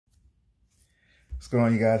What's going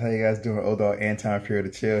on, you guys? How you guys doing? Old Dog Anti-Imperial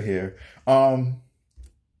ThaChill here.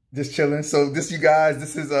 Just chilling. So this, you guys,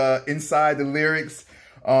 this is Inside the Lyrics,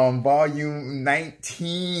 volume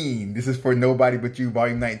 19. This is for Nobody But You,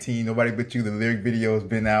 volume 19. Nobody But You, the lyric video has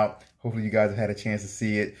been out. Hopefully you guys have had a chance to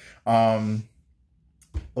see it. Old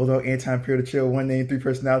Dog Anti-Imperial ThaChill, one name, three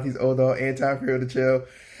personalities. Old Dog Anti-Imperial ThaChill.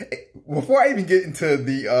 Before I even get into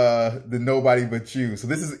the Nobody But You, so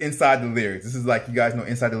this is Inside the Lyrics. This is like, you guys know,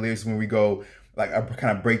 Inside the Lyrics when we go, like, I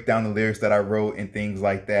kind of break down the lyrics that I wrote and things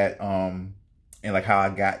like that, and like how I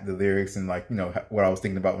got the lyrics and, like, you know, what I was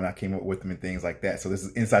thinking about when I came up with them and things like that. So this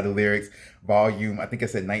is Inside the Lyrics, volume, I think I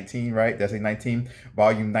said 19, right? Did I say 19?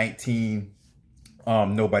 Volume 19,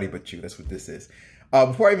 Nobody But You. That's what this is.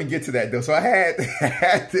 Before I even get to that though, so I had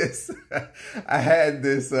this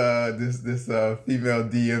female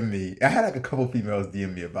DM me. I had like a couple females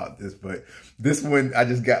DM me about this, but this one I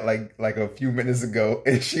just got like a few minutes ago,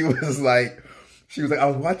 and she was like, I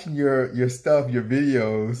was watching your stuff, your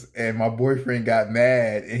videos, and my boyfriend got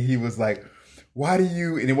mad, and he was like, why do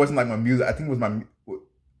you, and it wasn't like my music, I think it was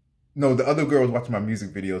no, the other girl was watching my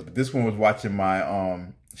music videos, but this one was watching my,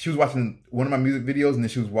 she was watching one of my music videos, and then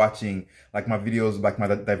she was watching like my videos, like my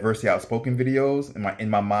diversity outspoken videos and my In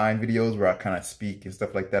My Mind videos where I kind of speak and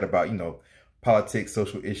stuff like that about, you know, politics,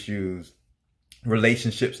 social issues,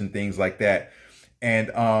 relationships and things like that.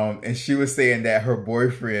 And she was saying that her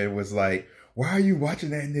boyfriend was like, why are you watching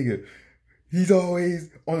that nigga? He's always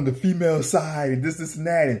on the female side and this and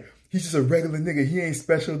that, and he's just a regular nigga. He ain't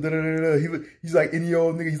special. Da, da, da, da. He's like any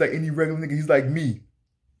old nigga. He's like any regular nigga. He's like me.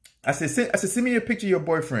 I said, send me a picture of your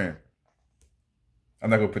boyfriend. I'm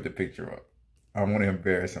not gonna put the picture up. I don't want to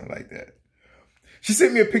embarrass him like that. She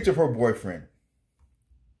sent me a picture of her boyfriend.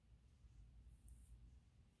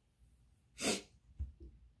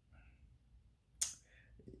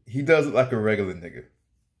 He does look like a regular nigga.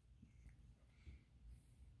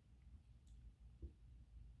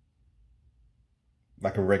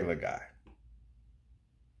 Like a regular guy.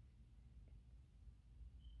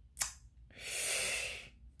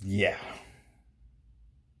 Yeah.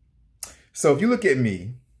 So if you look at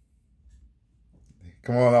me,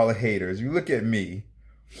 come on, all the haters, you look at me,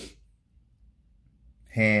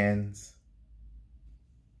 hands,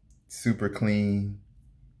 super clean,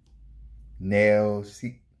 nails,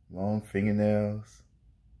 see, long fingernails,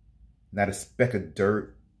 not a speck of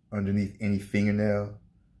dirt underneath any fingernail,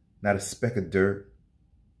 not a speck of dirt,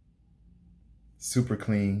 super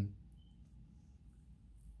clean,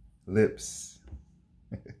 lips,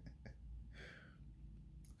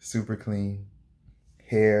 super clean,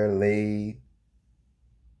 hair laid,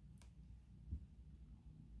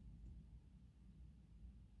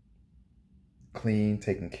 clean,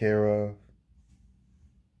 taken care of.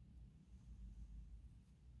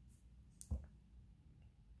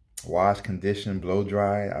 Wash, condition, blow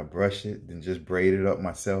dry. I brush it, then just braid it up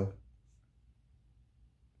myself.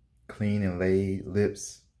 Clean and laid,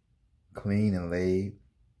 lips, clean and laid,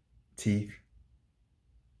 teeth.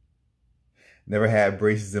 Never had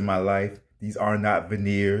braces in my life. These are not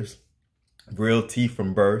veneers. Real teeth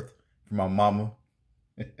from birth, from my mama.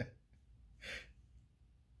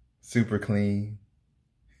 Super clean.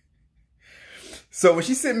 So when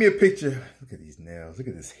she sent me a picture, look at these nails, look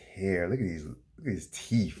at this hair, look at these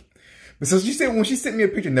teeth. But so she said when she sent me a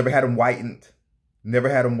picture, never had them whitened. Never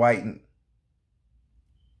had them whitened.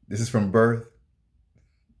 This is from birth.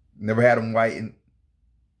 Never had them whitened.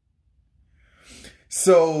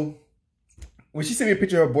 So when she sent me a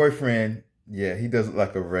picture of her boyfriend, yeah, he does look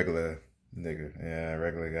like a regular nigga. Yeah,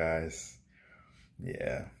 regular guys.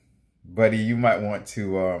 Yeah. Buddy, you might want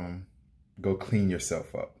to go clean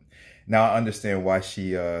yourself up. Now I understand why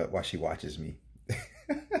she watches me.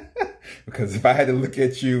 Because if I had to look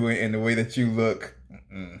at you and the way that you look,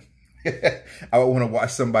 I would want to watch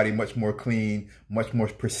somebody much more clean, much more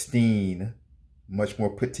pristine, much more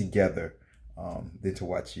put together than to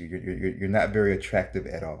watch you. You're not very attractive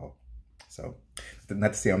at all. So,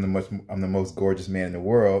 not to say I'm the most gorgeous man in the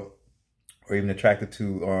world, or even attracted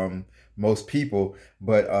to most people,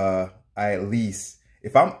 but I at least,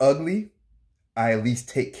 if I'm ugly, I at least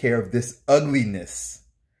take care of this ugliness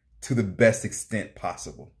to the best extent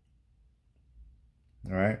possible.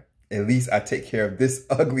 All right? At least I take care of this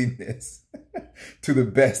ugliness to the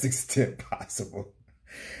best extent possible.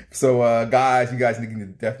 So, guys, you guys need to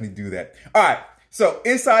definitely do that. All right. So,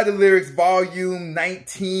 Inside the Lyrics, volume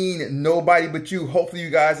 19, Nobody But You. Hopefully you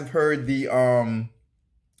guys have heard the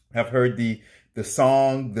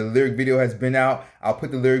song. The lyric video has been out. I'll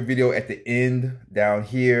put the lyric video at the end down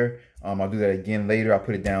here. I'll do that again later. I'll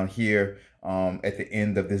put it down here at the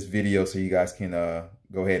end of this video so you guys can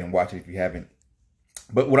go ahead and watch it if you haven't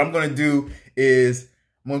But what I'm going to do is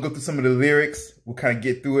I'm going to go through some of the lyrics. We'll kind of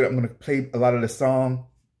get through it. I'm going to play a lot of the song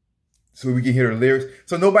so we can hear the lyrics.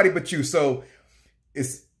 So Nobody But You. So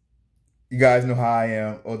it's, you guys know how I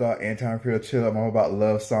am. Dogg, Anti-Imperial, chill. I'm all about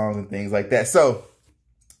love songs and things like that. So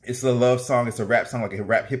it's a love song. It's a rap song, like a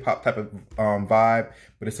rap hip hop type of vibe,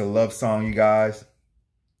 but it's a love song, you guys.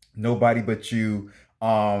 Nobody But You.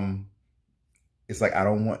 It's like, I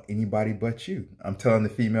don't want anybody but you. I'm telling the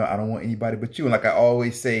female, I don't want anybody but you. And like I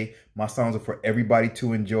always say, my songs are for everybody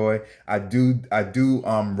to enjoy. I do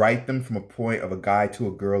write them from a point of a guy to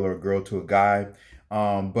a girl or a girl to a guy.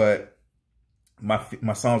 But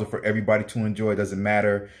my songs are for everybody to enjoy. It doesn't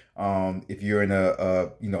matter if you're in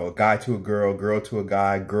a guy to a girl to a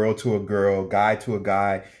guy, girl to a girl, guy to a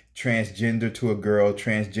guy, transgender to a girl,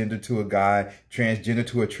 transgender to a guy, transgender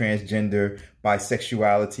to a transgender,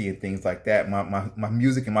 bisexuality and things like that. My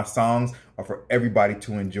music and my songs are for everybody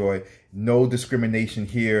to enjoy. No discrimination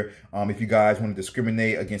here. If you guys want to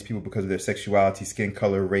discriminate against people because of their sexuality, skin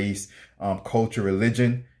color, race, culture,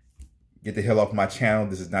 religion, get the hell off my channel.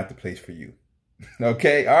 This is not the place for you.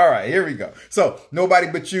 Okay, all right, here we go. So Nobody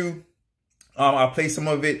But You. I'll play some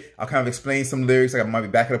of it. I'll kind of explain some lyrics. I might be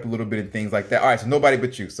backing up a little bit and things like that. All right, so Nobody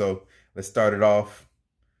But You. So let's start it off.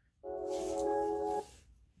 Oh,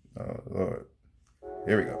 Lord.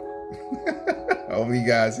 Here we go. Hope you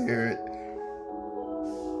guys hear it.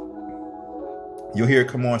 You'll hear it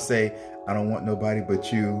come on, say, I don't want nobody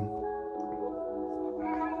but you.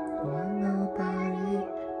 I want nobody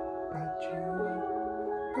but you.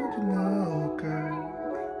 Don't you know, girl?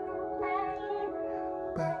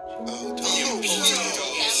 But you.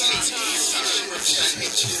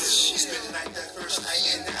 She spent the night that first night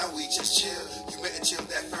and now we just chill. You met the chill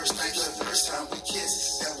that first night, the first time we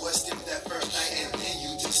kissed. That was still that first night and then you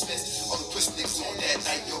dismissed. All the pussy niggas on that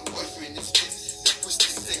night, your boyfriend is pissed. That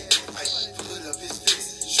pussy nigga fight, put up his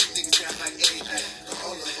fist. Shoot niggas down like A.I.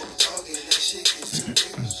 All of them dog and that shit is too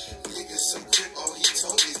real. Niggas so quick, all he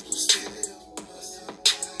told is blue still.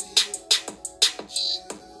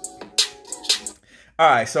 All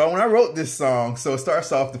right, so when I wrote this song, so it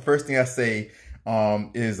starts off, the first thing I say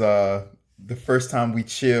is the first time we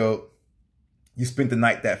chilled, you spent the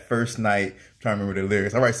night that first night. I'm trying to remember the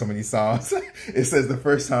lyrics. I write so many songs. It says the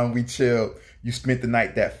first time we chilled, you spent the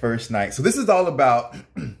night that first night. So this is all about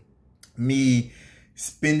me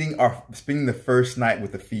spending the first night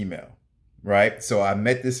with a female, right? So I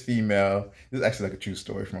met this female. This is actually like a true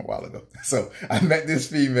story from a while ago. So I met this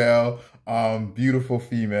female, beautiful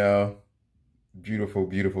female. Beautiful,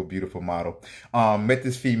 beautiful, beautiful model. Met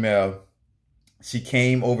this female. She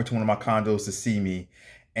came over to one of my condos to see me.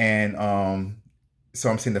 And so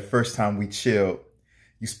I'm saying the first time we chilled,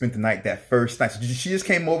 you spent the night that first night. So she just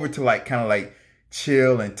came over to like kind of like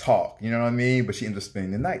chill and talk. You know what I mean? But she ended up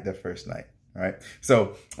spending the night that first night. All right.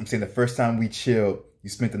 So I'm saying the first time we chilled, you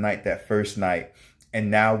spent the night that first night. And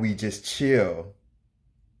now we just chill.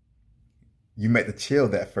 You met the chill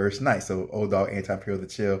that first night. So Dogg, Anti-Imperial, the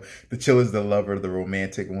chill. The chill is the lover, the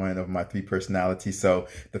romantic one of my three personalities. So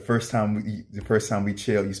the first time we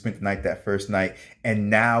chilled, you spent the night that first night, and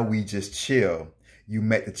now we just chill. You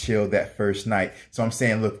met the chill that first night. So I'm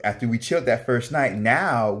saying, look, after we chilled that first night,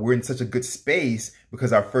 now we're in such a good space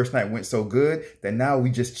because our first night went so good that now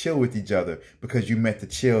we just chill with each other because you met the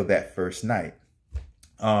chill that first night.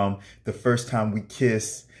 The first time we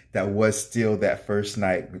kissed, that was still that first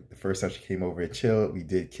night. The first time she came over and chilled, we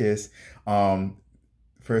did kiss.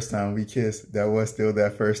 First time we kissed, that was still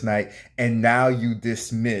that first night. And now you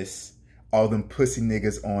dismiss all them pussy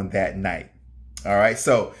niggas on that night. All right,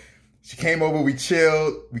 so she came over, we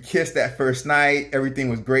chilled, we kissed that first night. Everything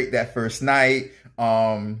was great that first night.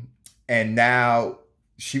 And now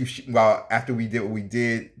well, after we did what we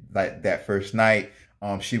did like that first night,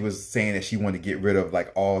 she was saying that she wanted to get rid of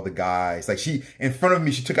like all the guys. Like in front of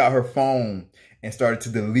me, she took out her phone and started to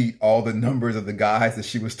delete all the numbers of the guys that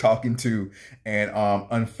she was talking to and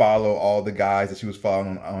unfollow all the guys that she was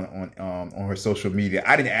following on her social media.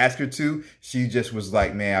 I didn't ask her to. She just was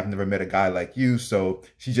like, man, I've never met a guy like you. So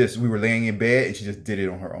we were laying in bed and she just did it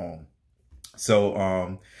on her own. So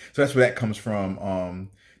so that's where that comes from.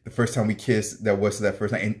 The first time we kissed, that was that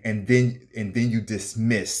first night, and then you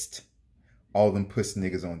dismissed all them pussy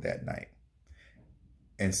niggas on that night.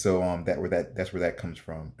 And so that's where that comes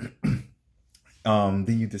from.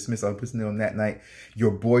 Then you dismiss all the pussy niggas on that night.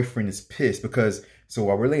 Your boyfriend is pissed because, so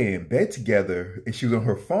while we're laying in bed together and she was on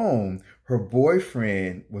her phone, her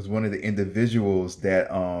boyfriend was one of the individuals that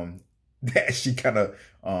that she kind of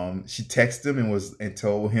she texted him and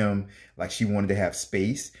told him like she wanted to have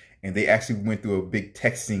space. And they actually went through a big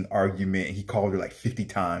texting argument. He called her like 50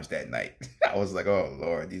 times that night. I was like, oh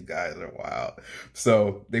Lord, these guys are wild.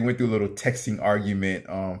 So they went through a little texting argument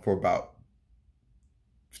for about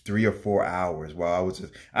 3 or 4 hours while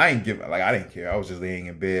I didn't care. I was just laying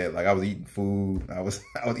in bed. Like I was eating food. I was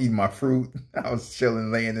eating my fruit. I was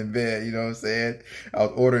chilling, laying in bed. You know what I'm saying? I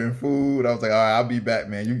was ordering food. I was like, all right, I'll be back,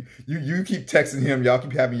 man. You keep texting him. Y'all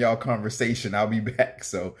keep having y'all conversation. I'll be back.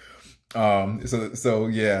 So,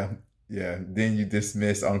 yeah. Yeah, then you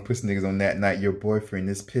dismiss all the pussy niggas on that night. Your boyfriend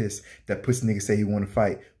is pissed. That pussy nigga say he want to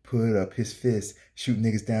fight. Put up his fist. Shoot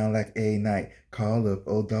niggas down like a night. Call up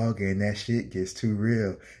old dog and that shit gets too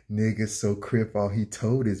real. Niggas so crip, all he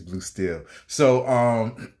told is blue steel.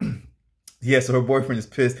 So, yeah, so her boyfriend is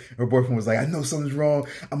pissed. Her boyfriend was like, I know something's wrong.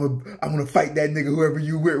 I'm gonna fight that nigga, whoever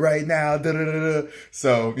you with right now. Da, da, da, da.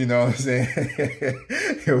 So, you know what I'm saying?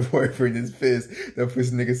 Your boyfriend is pissed. That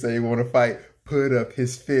pussy nigga say he want to fight. Put up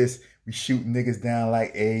his fist. We shoot niggas down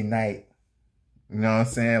like a night. You know what I'm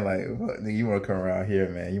saying? Like, nigga, you want to come around here,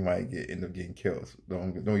 man, you might end up getting killed. So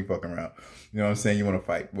don't be fucking around. You know what I'm saying? You want to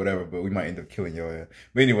fight, whatever, but we might end up killing your ass.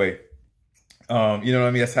 But anyway, you know what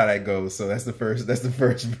I mean? That's how that goes. So that's the first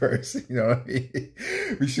verse. You know what I mean?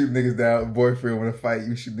 We shoot niggas down. Boyfriend want to fight.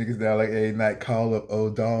 You shoot niggas down like a night. Call up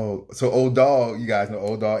old dog. So old dog, you guys know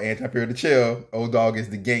old dog, Anti-Imperial ThaChill. Old dog is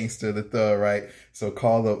the gangster, the thug, right? So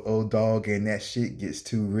call up old dog and that shit gets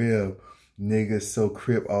too real. Niggas so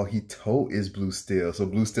crip, all he told is blue steel. So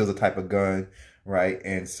blue steel's a type of gun, right?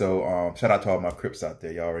 And so shout out to all my crips out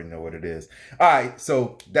there. Y'all already know what it is. All right,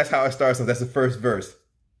 so that's how it starts. So that's the first verse.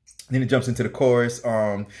 Then it jumps into the chorus.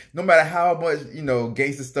 No matter how much, you know,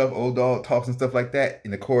 gangster stuff, old dog talks and stuff like that, in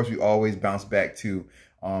the chorus we always bounce back to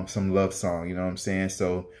some love song. You know what I'm saying?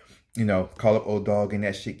 So, you know, call up old dog and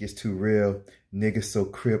that shit gets too real. Nigga so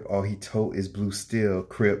crip, all he told is blue steel.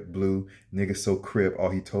 Crip, blue. Nigga so crip, all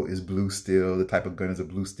he told is blue steel. The type of gun is a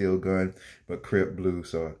blue steel gun, but crip, blue.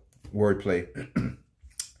 So wordplay.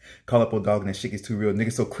 Call up old dog and that shit gets too real.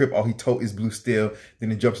 Nigga so crip, all he told is blue steel. Then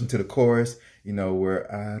it jumps into the chorus, you know, where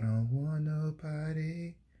I don't want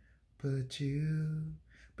nobody but you.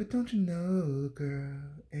 But don't you know, girl,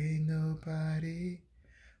 ain't nobody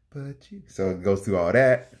but you. So it goes through all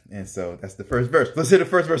that. And so that's the first verse. Let's hit the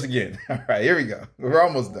first verse again. All right, here we go. We're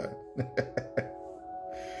almost done.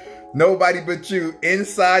 Nobody but you.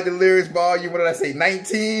 Inside the lyrics, volume, what did I say?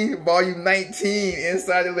 19? Volume 19.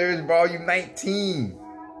 Inside the lyrics, volume 19.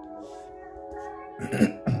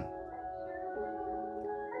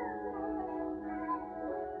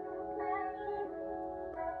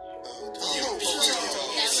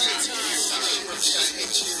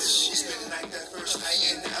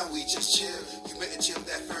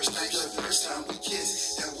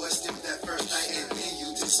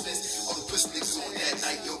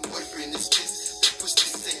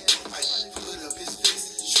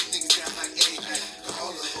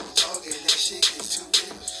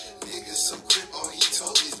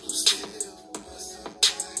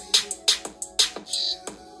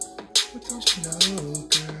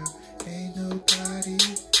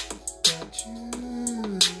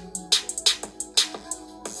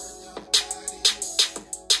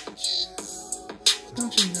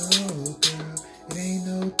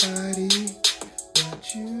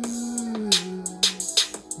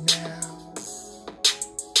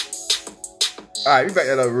 All right, we back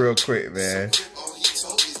that up real quick, man.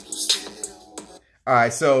 All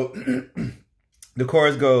right, so the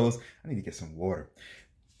chorus goes, I need to get some water.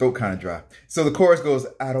 Throat kind of dry. So the chorus goes,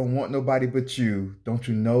 I don't want nobody but you. Don't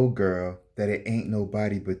you know, girl, that it ain't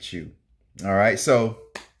nobody but you. All right, so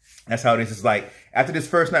that's how this is. Like, after this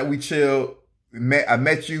first night we chilled, I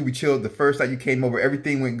met you, we chilled the first night you came over,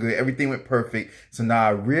 everything went good, everything went perfect. So now I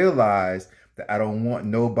realized that I don't want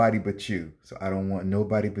nobody but you. So I don't want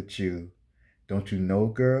nobody but you. Don't you know,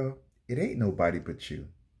 girl, it ain't nobody but you,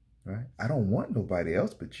 right? I don't want nobody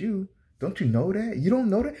else but you. Don't you know that? You don't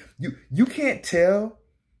know that? You can't tell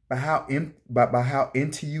by how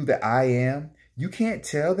into you that I am. You can't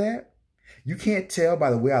tell that. You can't tell by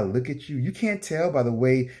the way I look at you. You can't tell by the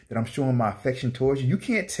way that I'm showing my affection towards you. You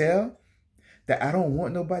can't tell that I don't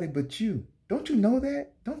want nobody but you. Don't you know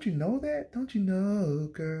that? Don't you know that? Don't you know,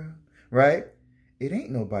 girl, right? It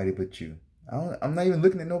ain't nobody but you. I'm not even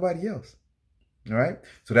looking at nobody else. All right.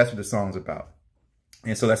 So that's what the song's about.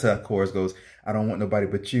 And so that's how the chorus goes. I don't want nobody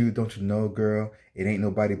but you. Don't you know, girl? It ain't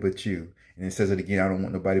nobody but you. And it says it again. I don't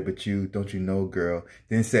want nobody but you. Don't you know, girl?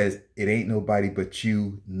 Then it says it ain't nobody but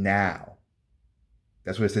you now.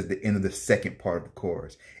 That's what it says at the end of the second part of the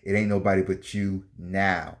chorus. It ain't nobody but you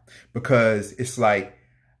now. Because it's like,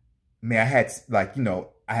 man, I had like, you know,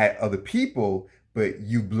 I had other people, but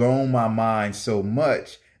you blown my mind so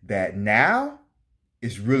much that now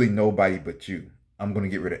it's really nobody but you. I'm going to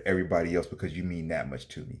get rid of everybody else because you mean that much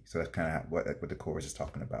to me. So that's kind of what the chorus is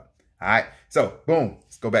talking about. All right. So boom,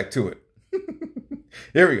 let's go back to it.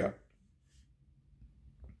 Here we go.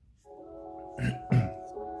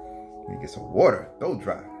 Let me get some water. Don't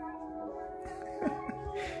dry.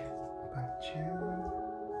 But you,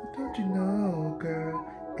 don't you know, girl,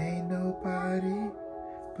 ain't nobody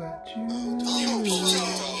but you.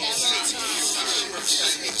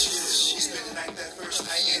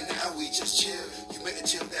 Just chill. You met the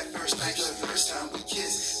chill that first night, the first time we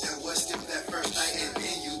kissed. That was still that first night, and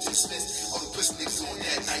then you dismissed. All the pussy niggas on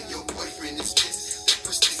that night, your boyfriend is pissed. That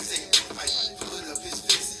pussy niggas ain't gonna fight, put up his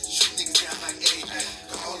fist. Shoot niggas down like A.I.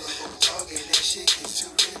 Call up on dog, and that shit is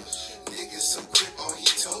too real. Niggas so quick, all he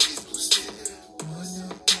told is blue still. Want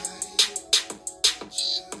nobody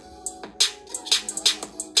but you. Don't you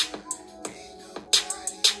know, girl, ain't nobody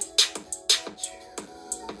but you.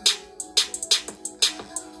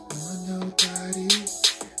 Nobody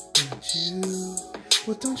but you.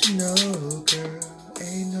 Well, don't you know, girl,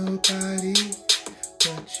 ain't nobody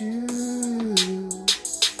but you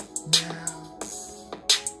now.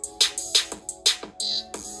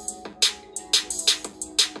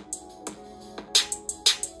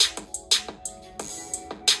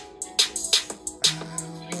 I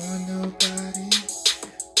don't want nobody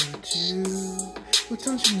but you. Well,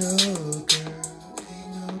 don't you know, girl, ain't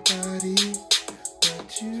nobody but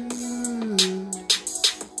you.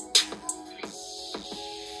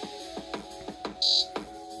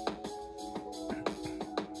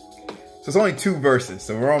 So it's only 2 verses,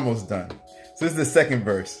 so we're almost done. So this is the second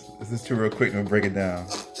verse. This is 2 real quick and we'll break it down.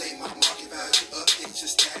 Update my market value, update your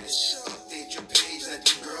status, update your page, let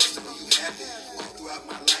the girls know you have it. All throughout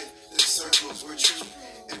my life, the circles were true.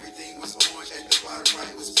 Everything was orange, at the bottom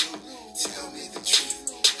right was blue. Tell me the truth,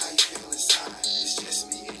 how you feel inside? It's just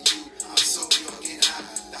me and you, I'm so young and high.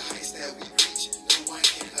 The heights that we reach, no one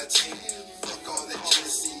can attain. Fuck all that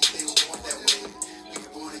jealousy, they were born that way. We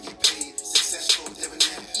were born to get paid, successful,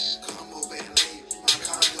 debonair. Come over and lay my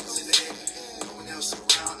condos in the air. No one else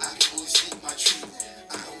around, I can only speak my truth.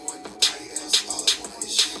 I don't want nobody else, all I want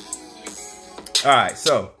is you. All right,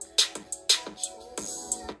 so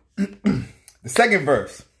the second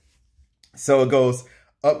verse. So it goes,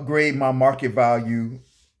 upgrade my market value,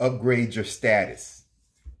 upgrade your status.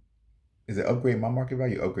 Is it upgrade my market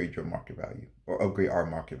value, upgrade your market value, or upgrade our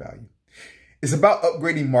market value? It's about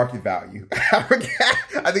upgrading market value. I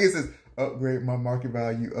forgot. I think it says upgrade my market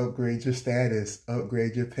value, upgrade your status,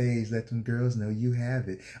 upgrade your page, let them girls know you have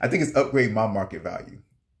it. I think it's upgrade my market value,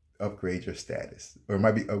 upgrade your status. Or it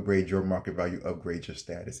might be upgrade your market value, upgrade your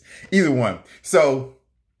status. Either one. So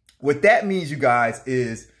what that means, you guys,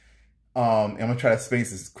 is, I'm going to try to explain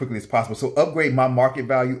this as quickly as possible. So upgrade my market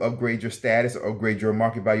value, upgrade your status, or upgrade your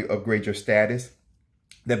market value, upgrade your status.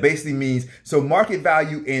 That basically means, so market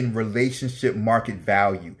value in relationship market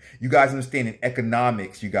value. You guys understand in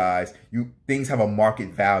economics, you guys, things have a market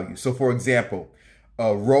value. So for example,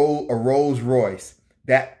 a Rolls Royce,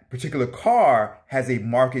 that particular car has a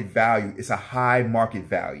market value. It's a high market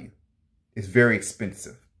value. It's very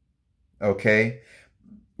expensive. Okay.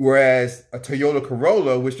 Whereas a Toyota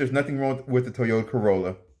Corolla, which there's nothing wrong with the Toyota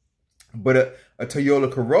Corolla, but a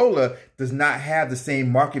Toyota Corolla does not have the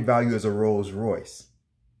same market value as a Rolls Royce.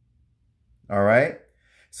 All right.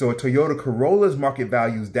 So a Toyota Corolla's market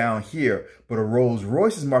value is down here, but a Rolls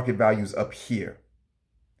Royce's market value is up here.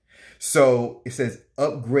 So it says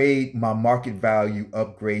upgrade my market value,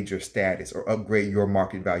 upgrade your status, or upgrade your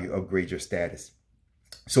market value, upgrade your status.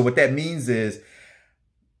 So what that means is,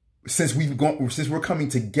 since we're coming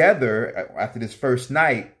together after this first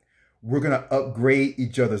night, we're going to upgrade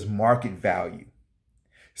each other's market value.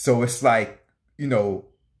 So it's like, you know,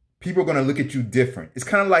 people are going to look at you different. It's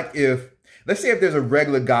kind of like if, let's say if there's a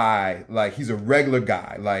regular guy, like he's a regular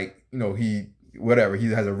guy, like, you know, he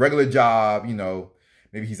has a regular job, you know,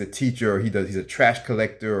 maybe he's a teacher, or he's a trash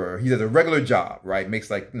collector, or he has a regular job, right?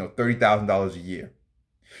 Makes like, you know, $30,000 a year.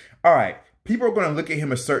 All right. People are going to look at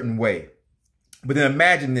him a certain way. But then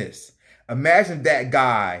imagine this. Imagine that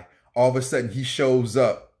guy, all of a sudden he shows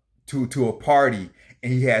up to a party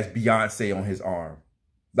and he has Beyonce on his arm.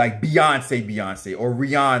 Like Beyonce, or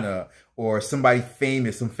Rihanna, or somebody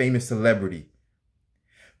famous, some famous celebrity.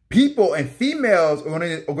 People and females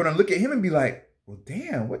are gonna look at him and be like, well,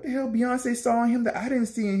 damn, what the hell Beyonce saw in him that I didn't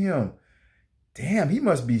see in him? Damn, he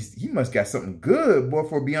must got something good, boy,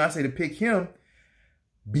 for Beyonce to pick him.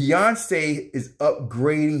 Beyonce is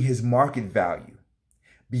upgrading his market value.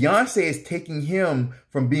 Beyonce is taking him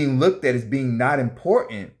from being looked at as being not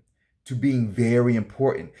important to being very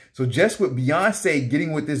important. So just with Beyonce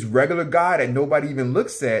getting with this regular guy that nobody even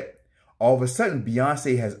looks at, all of a sudden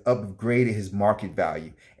Beyonce has upgraded his market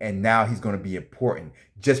value. And now he's going to be important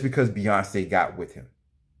just because Beyonce got with him.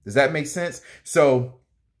 Does that make sense? So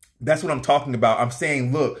that's what I'm talking about. I'm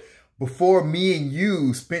saying, look, before me and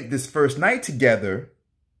you spent this first night together,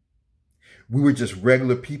 we were just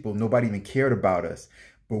regular people. Nobody even cared about us.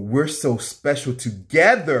 But we're so special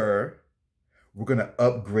together, we're going to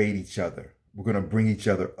upgrade each other. We're going to bring each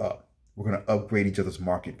other up. We're going to upgrade each other's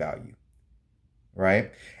market value.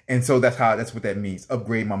 Right? And so that's what that means.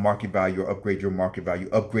 Upgrade my market value or upgrade your market value,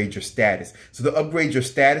 upgrade your status. So the upgrade your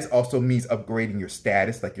status also means upgrading your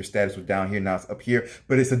status. Like your status was down here, now it's up here,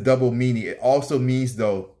 but it's a double meaning. It also means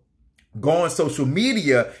though, go on social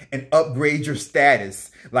media and upgrade your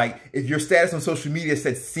status. Like if your status on social media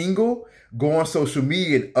said single, go on social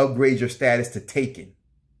media and upgrade your status to taken.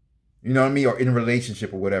 You know what I mean? Or in a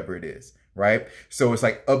relationship or whatever it is. Right? So it's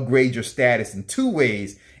like upgrade your status in two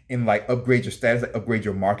ways. And like upgrade your status, like upgrade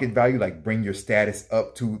your market value, like bring your status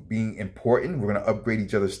up to being important. We're going to upgrade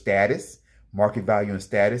each other's status, market value and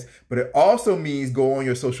status. But it also means go on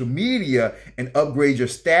your social media and upgrade your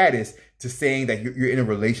status to saying that you're in a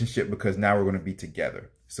relationship because now we're going to be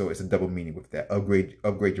together. So it's a double meaning with that.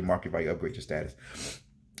 Upgrade your market value, upgrade your status.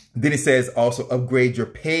 Then it says also upgrade your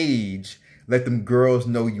page. Let them girls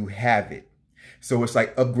know you have it. So it's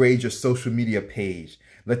like upgrade your social media page.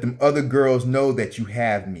 Let them other girls know that you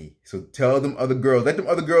have me. So tell them other girls, let them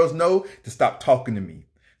other girls know to stop talking to me.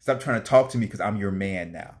 Stop trying to talk to me because I'm your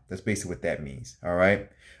man now. That's basically what that means. All right.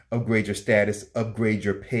 Upgrade your status, upgrade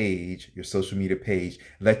your page, your social media page.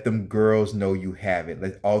 Let them girls know you have it.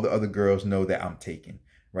 Let all the other girls know that I'm taken.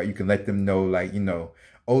 Right. You can let them know, like, you know,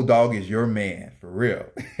 oh, Dogg is your man for real.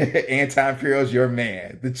 Anti-Imperial is your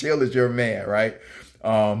man. ThaChill is your man. Right.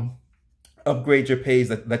 Upgrade your page.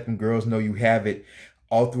 Let them girls know you have it.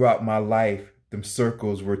 All throughout my life, them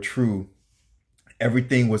circles were true.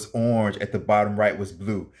 Everything was orange. At the bottom right was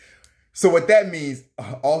blue. So what that means,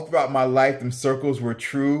 all throughout my life, them circles were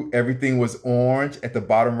true. Everything was orange. At the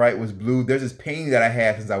bottom right was blue. There's this painting that I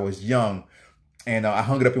had since I was young. And I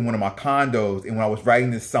hung it up in one of my condos. And when I was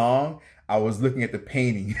writing this song, I was looking at the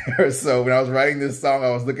painting. So when I was writing this song, I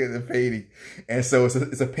was looking at the painting. And so it's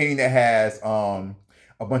a painting that has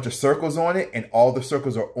a bunch of circles on it. And all the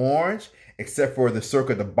circles are orange, except for the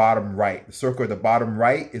circle at the bottom right. The circle at the bottom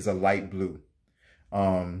right is a light blue.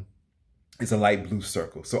 It's a light blue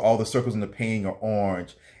circle. So all the circles in the painting are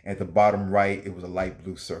orange. And at the bottom right, it was a light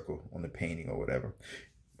blue circle on the painting or whatever.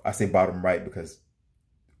 I say bottom right because,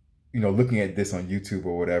 you know, looking at this on YouTube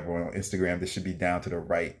or whatever, or on Instagram, this should be down to the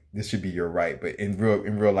right. This should be your right. But in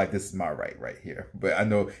real life, this is my right here. But I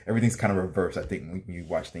know everything's kind of reversed, I think, when you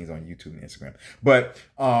watch things on YouTube and Instagram. But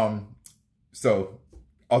so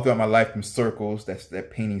all throughout my life, them circles, that's that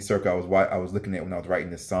painting circle I was looking at when I was writing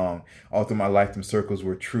this song. All through my life, them circles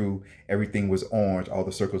were true. Everything was orange. All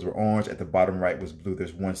the circles were orange. At the bottom right was blue.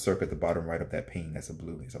 There's one circle at the bottom right of that painting that's a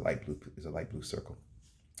blue. It's a light blue. It's a light blue circle.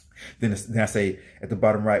 Then I say at the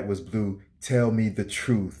bottom right was blue. Tell me the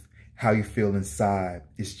truth. How you feel inside.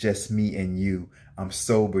 It's just me and you. I'm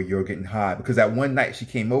sober. You're getting high. Because that one night she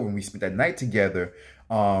came over and we spent that night together.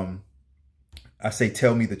 I say,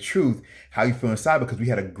 tell me the truth, how you feel inside, because we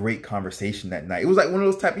had a great conversation that night. It was like one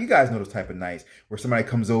of those type, you guys know those type of nights where somebody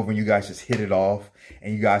comes over and you guys just hit it off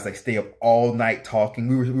and you guys like stay up all night talking.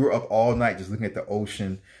 We were up all night just looking at the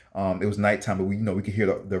ocean. It was nighttime, but we could hear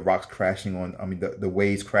the rocks crashing on, the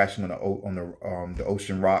waves crashing on the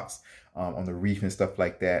ocean rocks, on the reef and stuff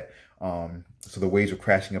like that. So the waves were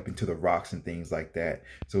crashing up into the rocks and things like that.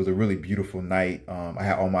 So it was a really beautiful night. I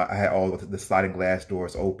had all the sliding glass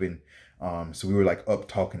doors open. So we were like up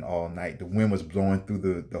talking all night. The wind was blowing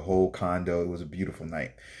through the whole condo. It was a beautiful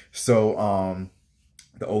night. So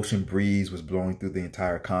the ocean breeze was blowing through the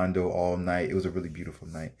entire condo all night. It was a really beautiful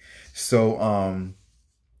night. So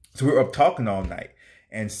so we were up talking all night.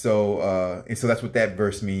 And so that's what that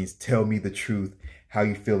verse means. Tell me the truth, how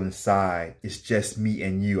you feel inside. It's just me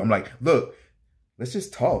and you. I'm like, look, let's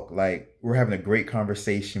just talk. Like, we're having a great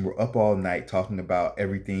conversation. We're up all night talking about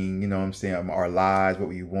everything, you know what I'm saying? Our lives, what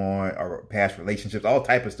we want, our past relationships, all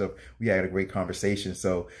type of stuff. We had a great conversation.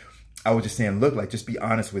 So I was just saying, look, like, just be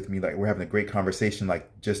honest with me. Like, we're having a great conversation.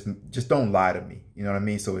 Like, just don't lie to me. You know what I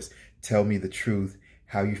mean? So it's tell me the truth,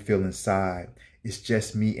 how you feel inside. It's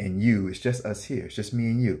just me and you. It's just us here. It's just me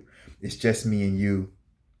and you. It's just me and you.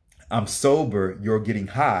 I'm sober, you're getting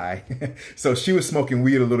high. So she was smoking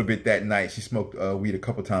weed a little bit that night. She smoked weed a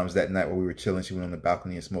couple times that night while we were chilling. She went on the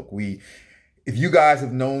balcony and smoked weed. If you guys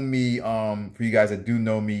have known me, for you guys that do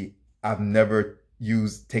know me, I've never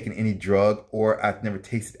taken any drug, or I've never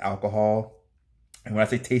tasted alcohol. And when I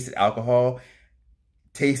say tasted alcohol,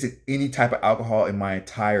 tasted any type of alcohol in my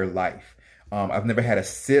entire life. I've never had a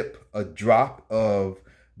sip, a drop of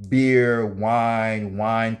beer,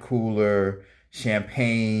 wine cooler,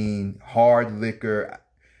 champagne, hard liquor.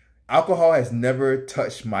 Alcohol has never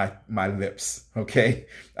touched my lips, okay?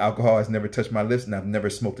 Alcohol has never touched my lips, and I've never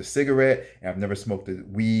smoked a cigarette, and I've never smoked a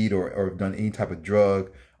weed or done any type of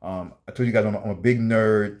drug. I told you guys I'm a big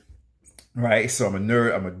nerd, right? So I'm a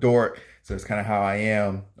nerd, I'm a dork, so that's kind of how I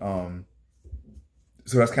am.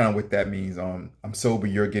 So that's kind of what that means. I'm sober,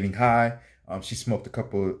 you're getting high. She smoked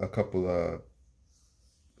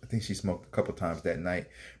I think she smoked a couple times that night,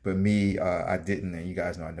 but me, I didn't, and you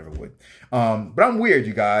guys know I never would. But I'm weird,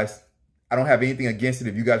 you guys. I don't have anything against it.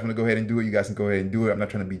 If you guys want to go ahead and do it, you guys can go ahead and do it. I'm not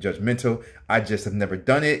trying to be judgmental. I just have never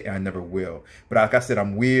done it, and I never will. But like I said,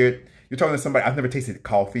 I'm weird. You're talking to somebody, I've never tasted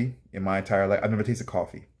coffee in my entire life. I've never tasted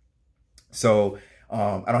coffee. So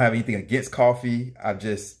I don't have anything against coffee.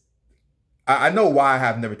 I know why I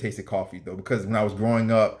have never tasted coffee, though, because when I was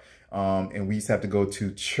growing up, and we used to have to go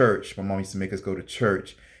to church, my mom used to make us go to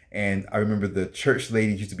church. And I remember the church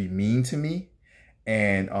ladies used to be mean to me.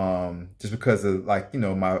 And just because of, like, you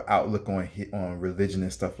know, my outlook on religion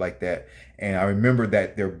and stuff like that. And I remember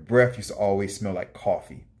that their breath used to always smell like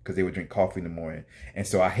coffee, because they would drink coffee in the morning. And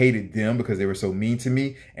so I hated them because they were so mean to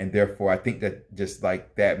me. And therefore, I think that just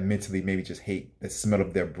like that mentally made me just hate the smell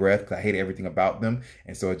of their breath, because I hated everything about them.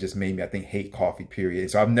 And so it just made me, I think, hate coffee,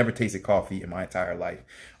 period. So I've never tasted coffee in my entire life.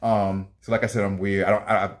 So like I said, I'm weird.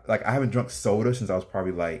 I haven't drunk soda since I was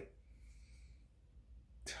probably like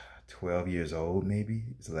 12 years old, maybe.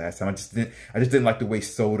 It's the last time. I just didn't like the way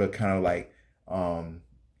soda kind of like,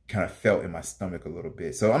 kind of felt in my stomach a little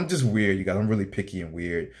bit. So I'm just weird, you guys. I'm really picky and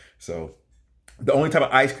weird. So the only type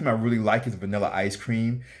of ice cream I really like is vanilla ice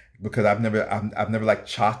cream, because I've never liked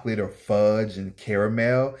chocolate or fudge and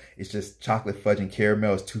caramel. It's just chocolate, fudge, and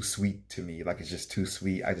caramel is too sweet to me. Like, it's just too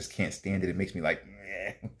sweet. I just can't stand it. It makes me like,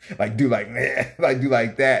 do like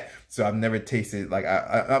that. So I've never tasted, like,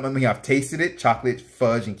 I mean, I've tasted it, chocolate,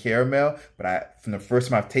 fudge, and caramel, but from the first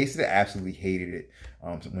time I've tasted it, I absolutely hated it.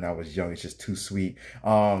 When I was young, it's just too sweet.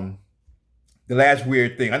 The last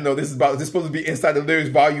weird thing, I know this is supposed to be Inside the Lyrics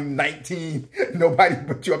volume 19. Nobody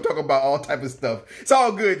but you. I'm talking about all type of stuff. It's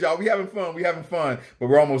all good, y'all. We having fun, but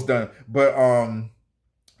we're almost done. But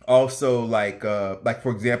also, like for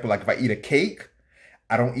example, like if I eat a cake,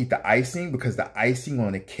 I don't eat the icing, because the icing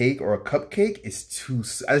on a cake or a cupcake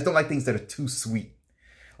is I just don't like things that are too sweet.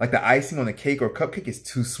 Like the icing on a cake or a cupcake is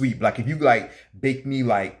too sweet. But like if you like bake me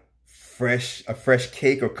like a fresh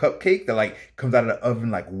cake or cupcake that like comes out of the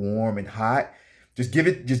oven like warm and hot, just give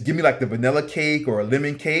me like the vanilla cake or a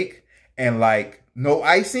lemon cake and like no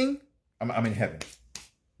icing, I'm in heaven.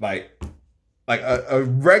 Like a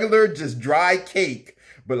regular just dry cake,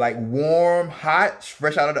 but like warm, hot,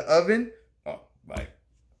 fresh out of the oven. Oh, like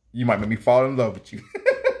you might make me fall in love with you.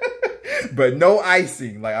 But no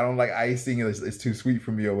icing. Like, I don't like icing. It's too sweet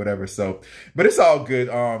for me or whatever. So, but it's all good.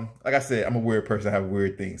 Like I said, I'm a weird person. I have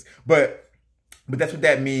weird things. But that's what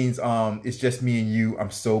that means. It's just me and you.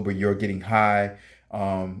 I'm sober. You're getting high.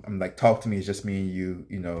 I'm like, talk to me. It's just me and you.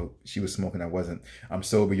 You know, she was smoking. I wasn't. I'm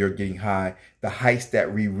sober. You're getting high. The heights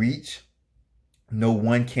that we reach, no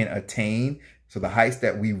one can attain. So the heights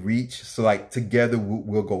that we reach, so like together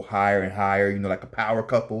we'll go higher and higher, you know, like a power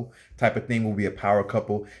couple type of thing will be a power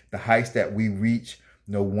couple. The heights that we reach,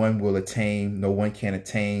 no one will attain, no one can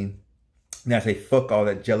attain. Now I say, fuck all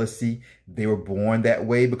that jealousy. They were born that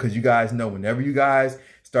way, because you guys know whenever you guys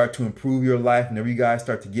start to improve your life, whenever you guys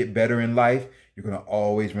start to get better in life, you're going to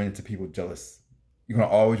always run into people jealous. You're going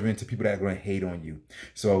to always run into people that are going to hate on you.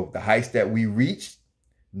 So the heights that we reach,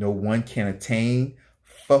 no one can attain.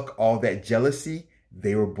 Fuck all that jealousy.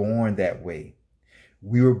 They were born that way.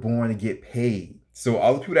 We were born to get paid. So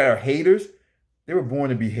all the people that are haters, they were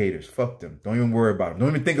born to be haters. Fuck them. Don't even worry about them. Don't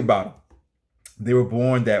even think about them. They were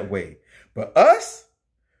born that way. But us,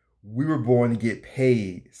 we were born to get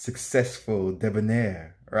paid, successful,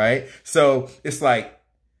 debonair, right? So it's like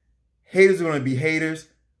haters are going to be haters.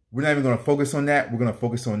 We're not even going to focus on that. We're going to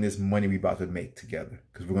focus on this money we about to make together,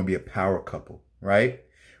 because we're going to be a power couple, right?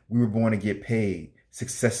 We were born to get paid.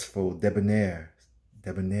 Successful, debonair,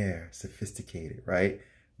 sophisticated, right?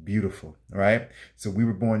 Beautiful, right? So we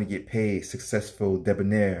were born to get paid, successful,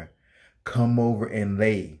 debonair. Come over and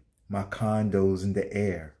lay. My condo's in the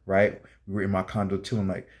air, right? We were in my condo too. I'm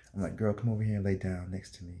like, girl, come over here and lay down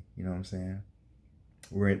next to me. You know what I'm saying?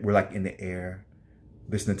 We're like in the air,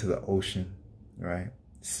 listening to the ocean, right?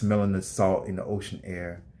 Smelling the salt in the ocean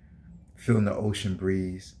air, feeling the ocean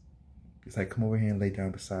breeze. It's like, come over here and lay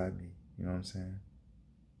down beside me. You know what I'm saying?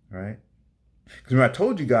 right? Because when I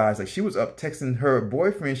told you guys, like, she was up texting her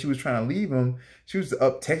boyfriend, she was trying to leave him. She was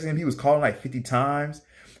up texting him. He was calling like 50 times.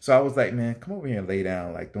 So I was like, man, come over here and lay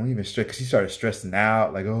down. Like, don't even stress. Because she started stressing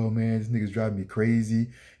out. Like, oh, man, this nigga's driving me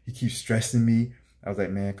crazy. He keeps stressing me. I was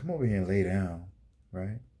like, man, come over here and lay down,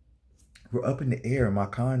 right? We're up in the air in my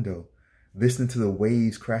condo, listening to the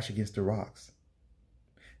waves crash against the rocks,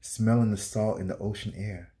 smelling the salt in the ocean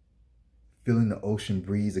air, feeling the ocean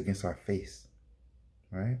breeze against our face,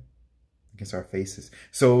 right? Against our faces.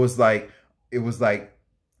 So it was like,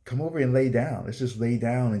 come over and lay down. Let's just lay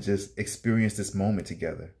down and just experience this moment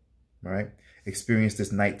together, right? Experience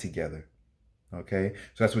this night together, okay?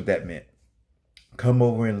 So that's what that meant. Come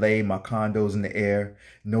over and lay. My condo's in the air.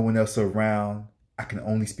 No one else around. I can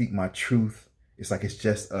only speak my truth. It's like it's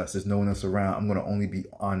just us. There's no one else around. I'm going to only be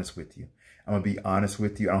honest with you. I'm going to be honest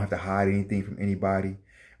with you. I don't have to hide anything from anybody,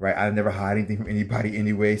 right? I never hide anything from anybody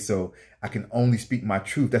anyway. So I can only speak my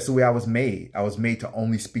truth. That's the way I was made. I was made to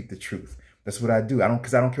only speak the truth. That's what I do.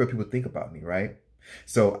 Because I don't care what people think about me, right?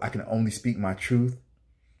 So I can only speak my truth.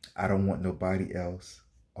 I don't want nobody else.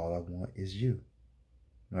 All I want is you.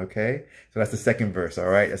 Okay? So that's the second verse, all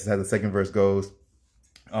right? That's how the second verse goes.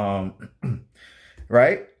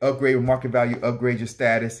 Right? Upgrade your market value, upgrade your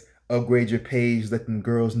status, upgrade your page, let them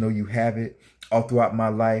girls know you have it. All throughout my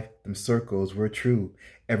life, them circles were true.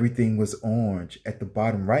 Everything was orange. At the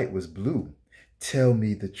bottom right was blue. Tell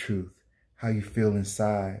me the truth, how you feel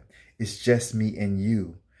inside. It's just me and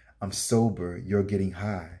you. I'm sober, you're getting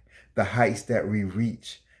high. The heights that we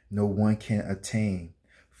reach, no one can attain.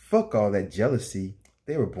 Fuck all that jealousy.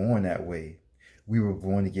 They were born that way. We were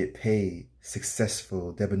born to get paid,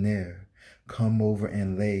 successful, debonair. Come over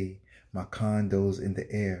and lay. My condo's in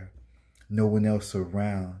the air. No one else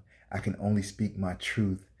around. I can only speak my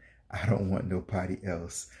truth. I don't want nobody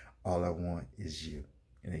else. All I want is you.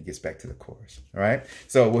 And it gets back to the chorus. All right.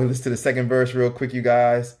 So we'll listen to the second verse real quick, you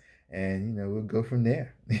guys. And, you know, we'll go from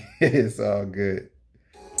there. It's all good.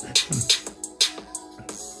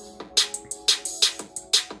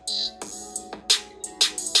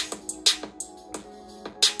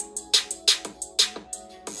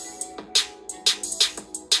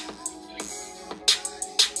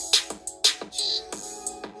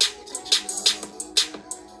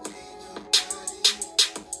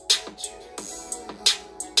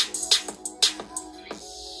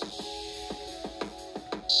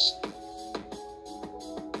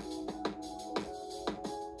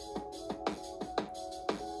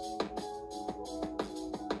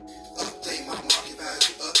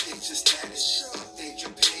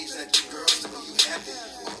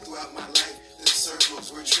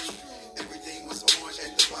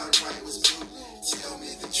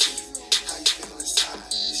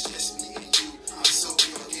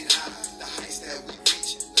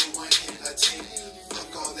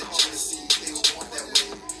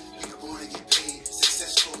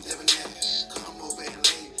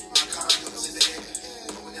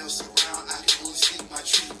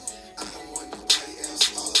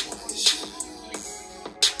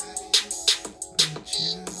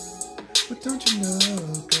 Don't you know,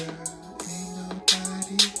 girl, ain't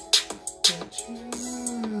nobody but you.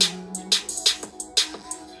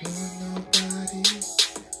 Nobody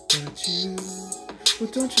but you. Well,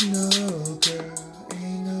 don't you know, girl,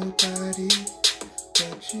 ain't nobody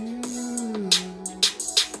but you.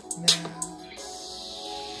 Now.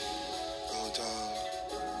 Oh, Dogg.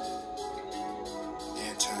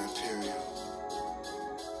 Anti-Imperial.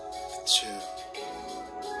 ThaChill.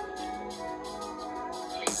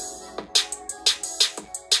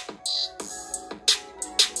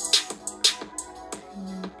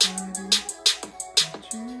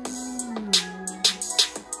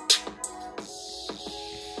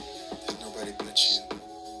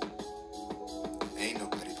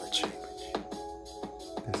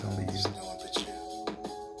 There's only you. There's no one but you.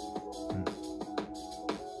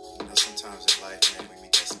 You know, sometimes in life, man, we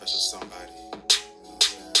meet that special somebody. You know what I'm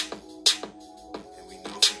saying? And we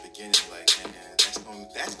know from the beginning, like, man,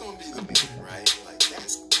 that's gonna be the one, right? Like,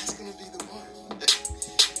 that's gonna be the one. But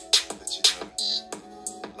you know,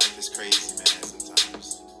 life is crazy, man.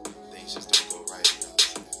 Sometimes things just don't go right. You know what I'm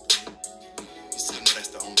saying? But you still know that's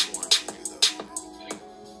the only one for you, though.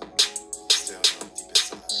 You still know deep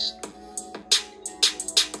inside.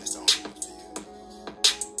 That's the only one for you.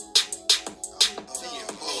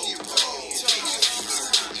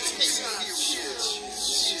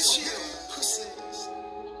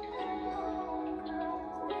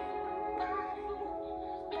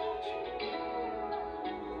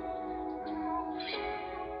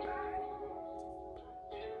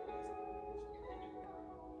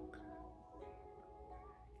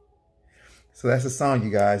 So that's the song,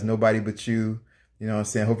 you guys. Nobody But You. You know what I'm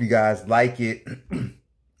saying? Hope you guys like it.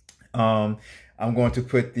 I'm going to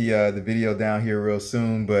put the video down here real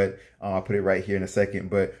soon, but I'll put it right here in a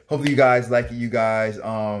second. But hopefully you guys like it, you guys.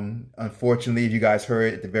 Unfortunately, if you guys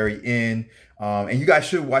heard it at the very end, and you guys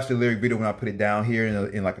should watch the lyric video when I put it down here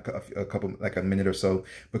in like a couple, like a minute or so,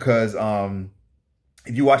 because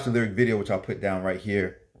if you watch the lyric video, which I'll put down right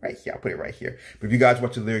here, I'll put it right here. But if you guys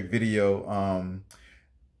watch the lyric video,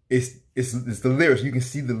 it's the lyrics. You can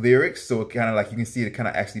see the lyrics, so it kind of like you can see it kind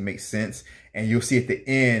of actually makes sense. And you'll see at the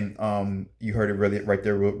end, you heard it really right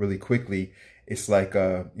there really quickly. It's like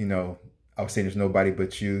you know, I was saying there's nobody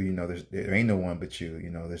but you. You know, there ain't no one but you. You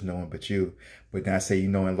know, there's no one but you. But then I say, you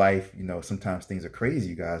know, in life, you know, sometimes things are crazy,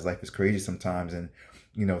 you guys. Life is crazy sometimes, and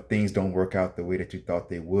you know, things don't work out the way that you thought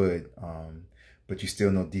they would. But you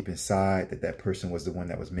still know deep inside that that person was the one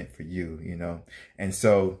that was meant for you. You know, and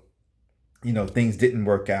so, you know, things didn't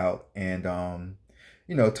work out, and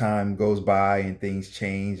you know, time goes by and things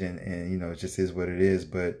change, and you know, it just is what it is.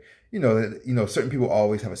 But you know, certain people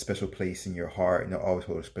always have a special place in your heart, and they'll always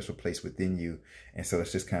hold a special place within you. And so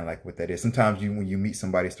it's just kind of like what that is. Sometimes when you meet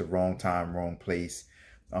somebody, it's the wrong time, wrong place,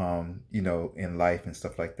 you know, in life and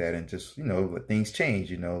stuff like that. And just, you know, things change.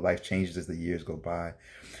 You know, life changes as the years go by.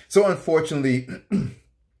 So unfortunately, you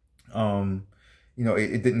know,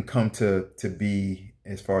 it didn't come to be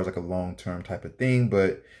as far as like a long-term type of thing,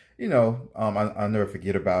 but you know, I'll never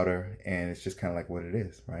forget about her, and it's just kind of like what it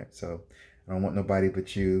is, right? So I don't want nobody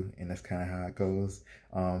but you, and that's kind of how it goes.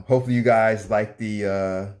 Hopefully you guys like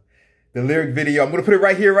the lyric video. I'm gonna put it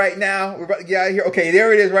right here, right now. We're about to get out of here. Okay,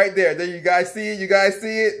 there it is, right there. There, you guys see it? You guys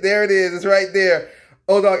see it? There it is. It's right there.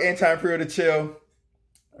 Dogg, Anti-Imperial, ThaChill.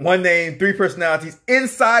 One name, 3 personalities.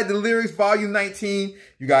 Inside the Lyrics, Volume 19.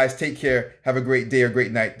 You guys take care. Have a great day or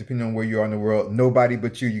great night, depending on where you are in the world. Nobody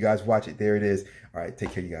but you. You guys watch it. There it is. All right,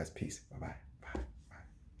 take care, you guys. Peace. Bye-bye.